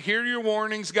 We don't want to hear your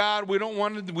warnings, God. We don't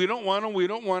want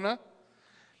to.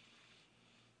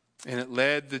 And it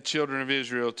led the children of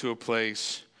Israel to a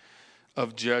place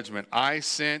of judgment. I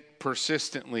sent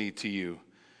persistently to you,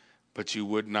 but you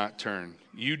would not turn.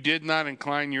 You did not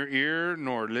incline your ear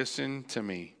nor listen to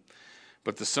me.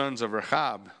 But the sons of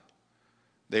Rechab,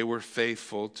 they were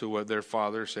faithful to what their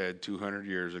father said 200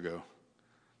 years ago.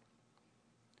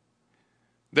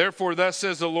 Therefore, thus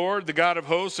says the Lord, the God of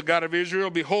hosts, the God of Israel,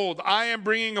 behold, I am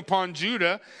bringing upon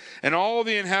Judah and all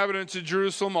the inhabitants of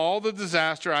Jerusalem all the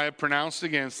disaster I have pronounced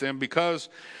against them, because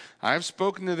I have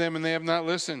spoken to them and they have not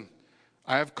listened.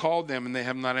 I have called them and they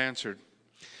have not answered.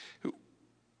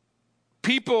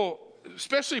 People,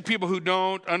 especially people who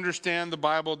don't understand the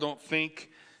Bible, don't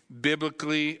think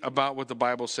biblically about what the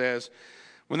Bible says.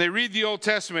 When they read the Old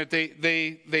Testament,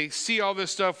 they see all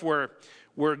this stuff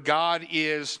where God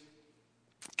is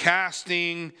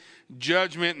casting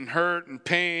judgment and hurt and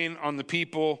pain on the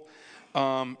people,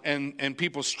 and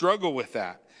people struggle with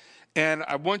that. And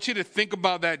I want you to think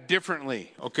about that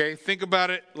differently, okay? Think about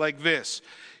it like this.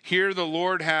 Here the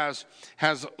Lord has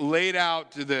laid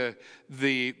out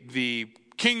the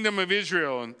kingdom of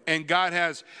Israel, and God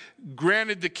has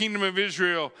granted the kingdom of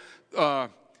Israel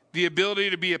the ability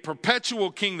to be a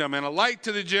perpetual kingdom and a light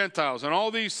to the Gentiles and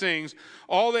all these things.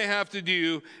 All they have to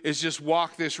do is just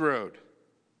walk this road.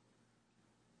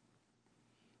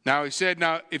 Now, he said,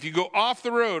 now, if you go off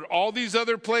the road, all these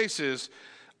other places,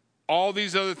 all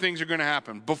these other things are going to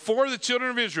happen. Before the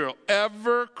children of Israel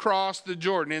ever crossed the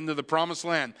Jordan into the promised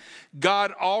land,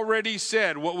 God already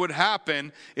said what would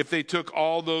happen if they took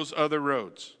all those other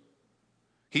roads.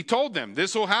 He told them,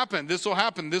 this will happen, this will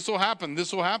happen, this will happen,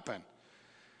 this will happen.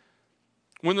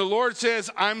 When the Lord says,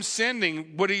 I'm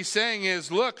sending, what he's saying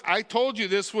is, look, I told you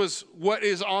this was what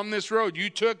is on this road.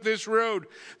 You took this road.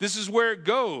 This is where it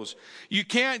goes. You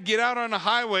can't get out on a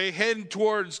highway heading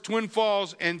towards Twin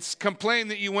Falls and complain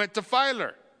that you went to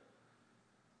Filer.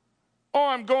 Oh,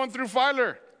 I'm going through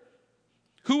Filer.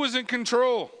 Who was in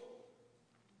control?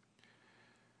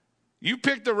 You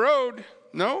picked the road.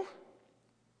 No?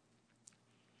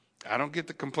 I don't get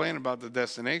to complain about the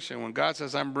destination. When God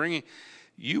says, I'm bringing...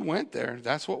 You went there.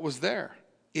 That's what was there.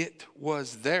 It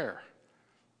was there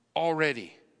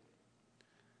already.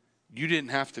 You didn't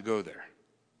have to go there.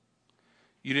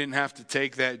 You didn't have to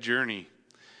take that journey.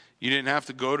 You didn't have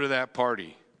to go to that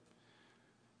party.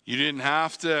 You didn't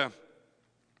have to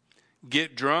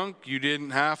get drunk. You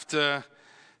didn't have to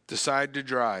decide to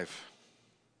drive.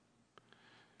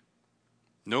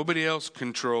 Nobody else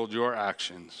controlled your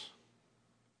actions.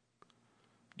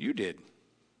 You did.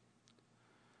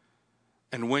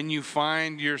 And when you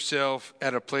find yourself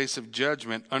at a place of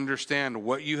judgment, understand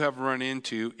what you have run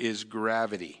into is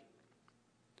gravity.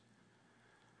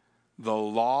 The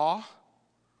law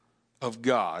of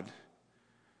God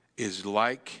is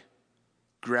like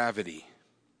gravity.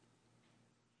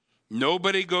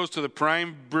 Nobody goes to the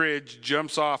prime bridge,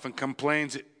 jumps off, and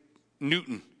complains at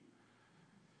Newton.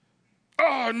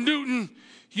 Oh, Newton,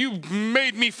 you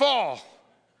made me fall.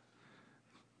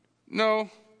 No.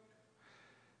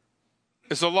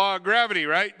 It's a law of gravity,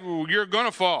 right? You're going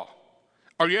to fall.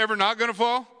 Are you ever not going to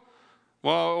fall?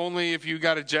 Well, only if you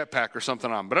got a jetpack or something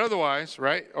on. But otherwise,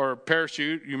 right, or a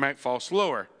parachute, you might fall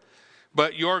slower.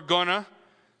 But you're going to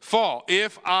fall.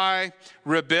 If I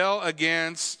rebel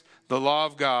against the law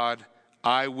of God,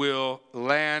 I will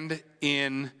land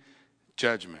in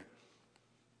judgment.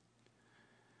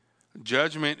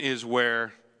 Judgment is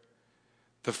where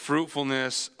the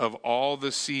fruitfulness of all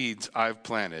the seeds I've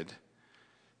planted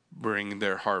bring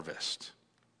their harvest.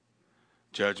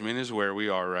 Judgment is where we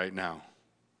are right now.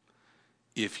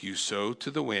 If you sow to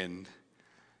the wind,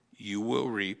 you will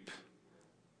reap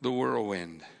the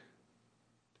whirlwind.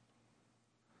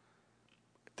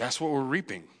 That's what we're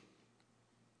reaping.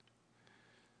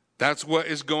 That's what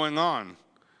is going on.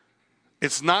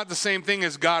 It's not the same thing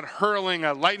as God hurling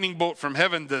a lightning bolt from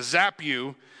heaven to zap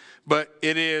you, but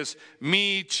it is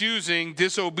me choosing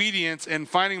disobedience and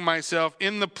finding myself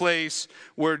in the place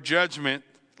where judgment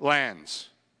lands.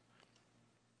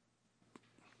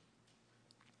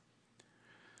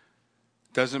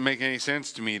 Doesn't make any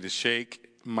sense to me to shake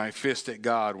my fist at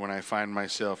God when I find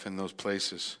myself in those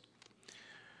places.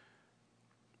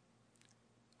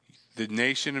 The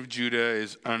nation of Judah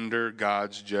is under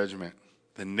God's judgment.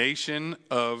 The nation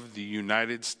of the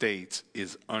United States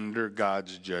is under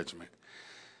God's judgment.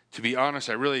 To be honest,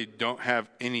 I really don't have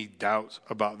any doubts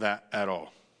about that at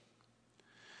all.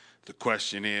 The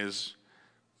question is,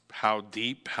 how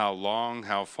deep, how long,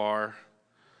 how far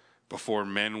before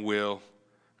men will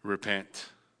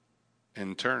repent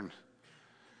and turn?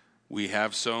 We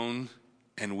have sown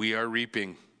and we are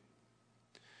reaping.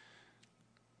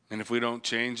 And if we don't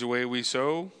change the way we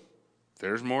sow,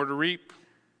 there's more to reap.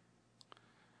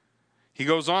 He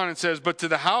goes on and says, but to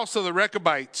the house of the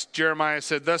Rechabites, Jeremiah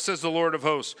said, thus says the Lord of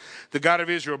hosts, the God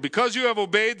of Israel, because you have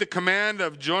obeyed the command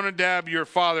of Jonadab your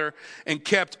father and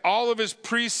kept all of his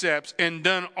precepts and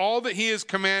done all that he has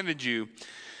commanded you,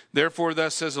 therefore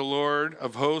thus says the Lord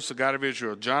of hosts, the God of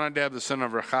Israel, Jonadab the son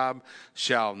of Rechab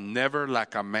shall never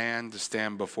lack a man to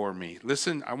stand before me.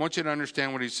 Listen, I want you to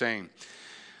understand what he's saying.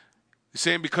 He's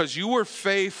saying because you were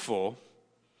faithful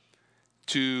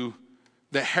to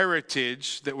the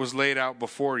heritage that was laid out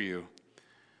before you,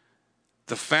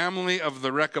 the family of the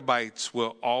Rechabites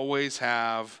will always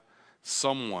have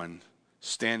someone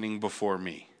standing before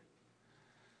me.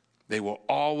 They will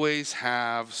always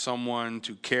have someone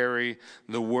to carry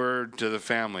the word to the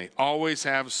family. Always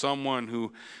have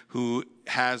someone who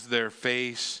has their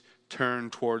face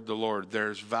turned toward the Lord.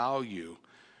 There's value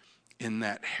in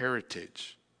that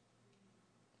heritage.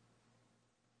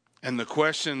 And the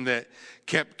question that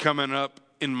kept coming up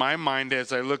in my mind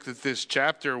as I looked at this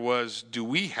chapter was, do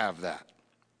we have that?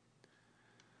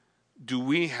 Do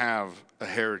we have a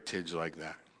heritage like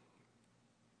that?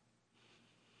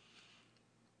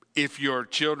 If your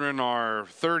children are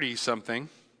 30-something,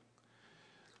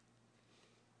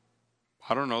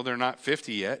 I don't know, they're not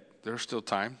 50 yet. There's still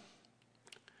time.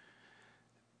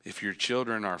 If your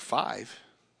children are 5,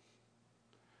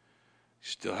 you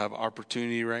still have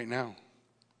opportunity right now.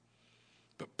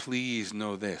 But please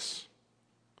know this.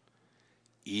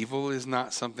 Evil is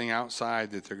not something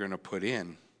outside that they're going to put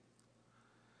in.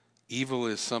 Evil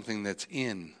is something that's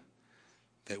in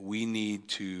that we need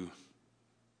to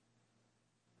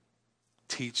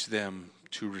teach them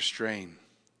to restrain,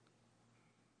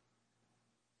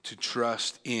 to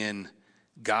trust in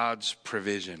God's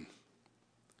provision,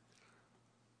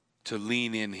 to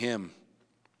lean in Him.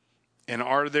 And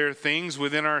are there things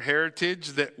within our heritage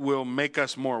that will make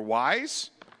us more wise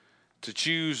to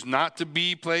choose not to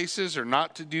be places or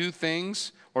not to do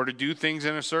things or to do things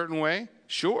in a certain way?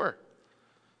 Sure.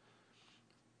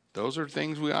 Those are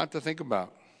things we ought to think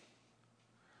about.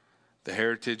 The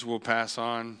heritage we'll pass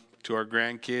on to our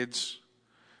grandkids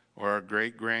or our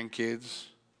great-grandkids.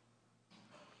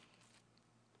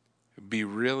 It'd be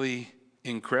really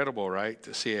incredible, right,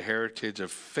 to see a heritage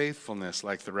of faithfulness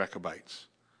like the Rechabites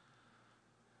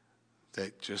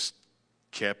that just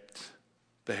kept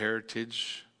the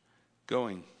heritage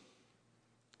going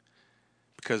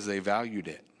because they valued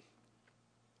it.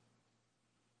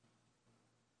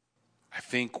 I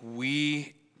think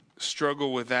we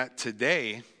struggle with that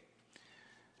today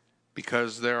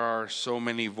because there are so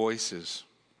many voices.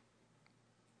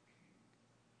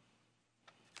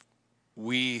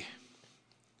 We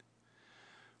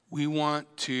want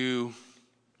to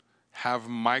have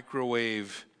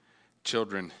microwave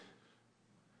children.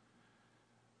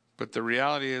 But the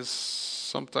reality is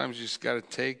sometimes you just got to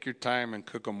take your time and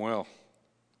cook them well.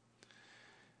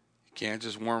 You can't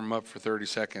just warm them up for 30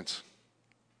 seconds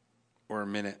or a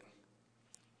minute.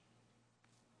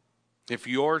 If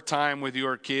your time with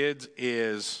your kids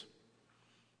is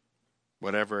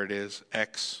whatever it is,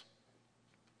 X,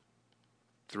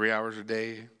 3 hours a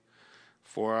day,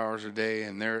 4 hours a day,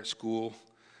 and they're at school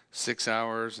 6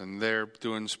 hours, and they're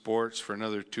doing sports for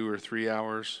another 2 or 3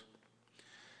 hours,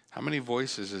 how many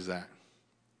voices is that?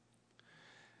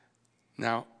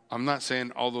 Now, I'm not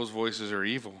saying all those voices are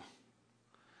evil,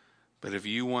 but if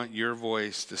you want your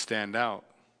voice to stand out,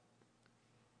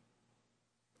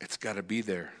 it's got to be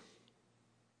there.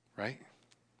 Right?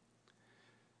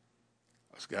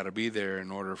 It's got to be there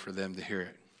in order for them to hear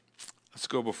it. Let's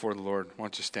go before the Lord. Why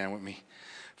don't you stand with me?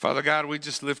 Father God, we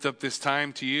just lift up this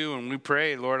time to you and we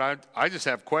pray, Lord, I just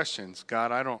have questions.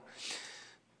 God, I don't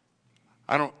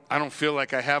feel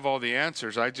like I have all the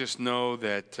answers. I just know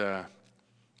that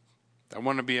I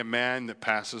want to be a man that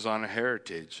passes on a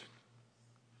heritage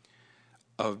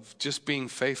of just being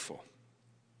faithful.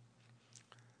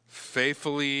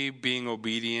 Faithfully being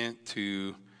obedient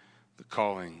to the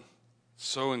calling.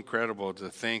 So incredible to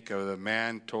think of the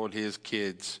man told his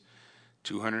kids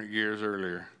 200 years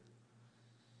earlier,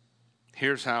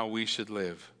 here's how we should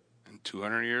live. And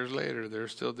 200 years later, they're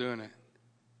still doing it.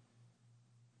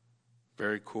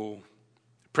 Very cool.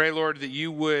 Pray, Lord, that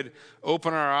you would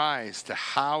open our eyes to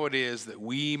how it is that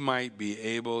we might be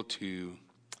able to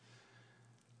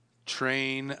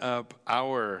train up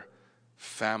our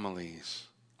families,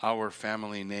 our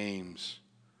family names,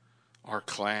 our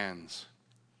clans,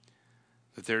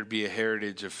 that there'd be a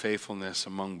heritage of faithfulness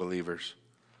among believers.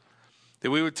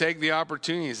 That we would take the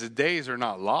opportunities. The days are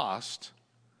not lost.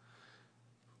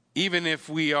 Even if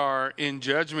we are in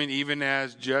judgment, even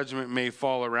as judgment may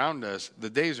fall around us, the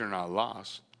days are not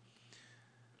lost.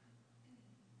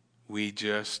 We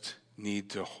just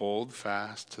need to hold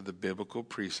fast to the biblical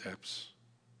precepts,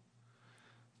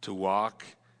 to walk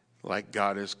like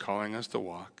God is calling us to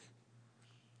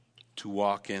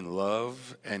walk in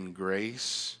love and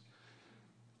grace,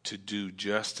 to do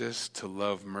justice, to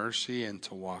love mercy, and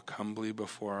to walk humbly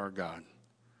before our God.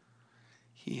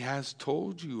 He has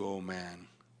told you, O man,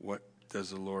 what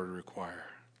does the Lord require?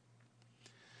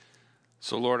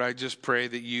 So, Lord, I just pray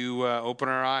that you open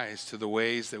our eyes to the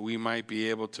ways that we might be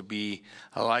able to be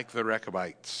like the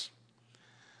Rechabites.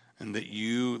 And that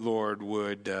you, Lord,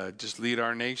 would just lead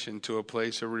our nation to a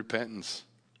place of repentance,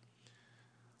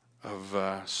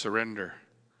 of surrender.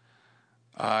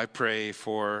 I pray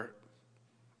for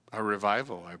a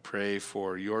revival. I pray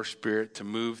for your Spirit to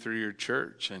move through your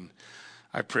church. And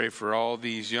I pray for all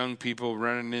these young people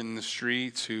running in the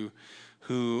streets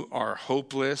who are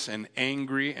hopeless and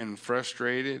angry and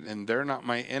frustrated, and they're not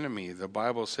my enemy. The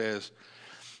Bible says,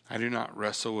 I do not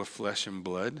wrestle with flesh and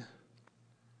blood,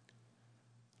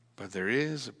 but there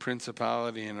is a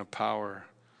principality and a power,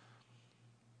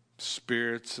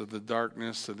 spirits of the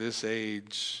darkness of this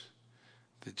age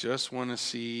that just want to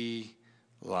see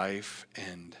life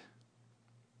end.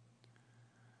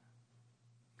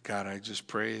 God, I just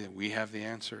pray that we have the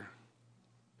answer.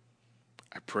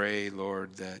 I pray,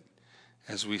 Lord, that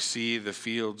as we see the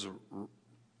fields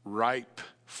ripe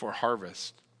for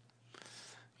harvest,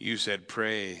 you said,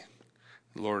 pray,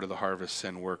 Lord of the harvest,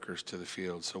 send workers to the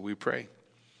field. So we pray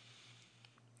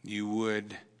you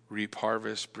would reap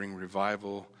harvest, bring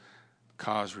revival,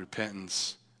 cause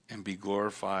repentance, and be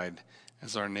glorified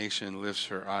as our nation lifts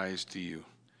her eyes to you.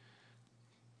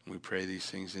 We pray these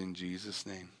things in Jesus'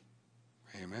 name.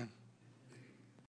 Amen.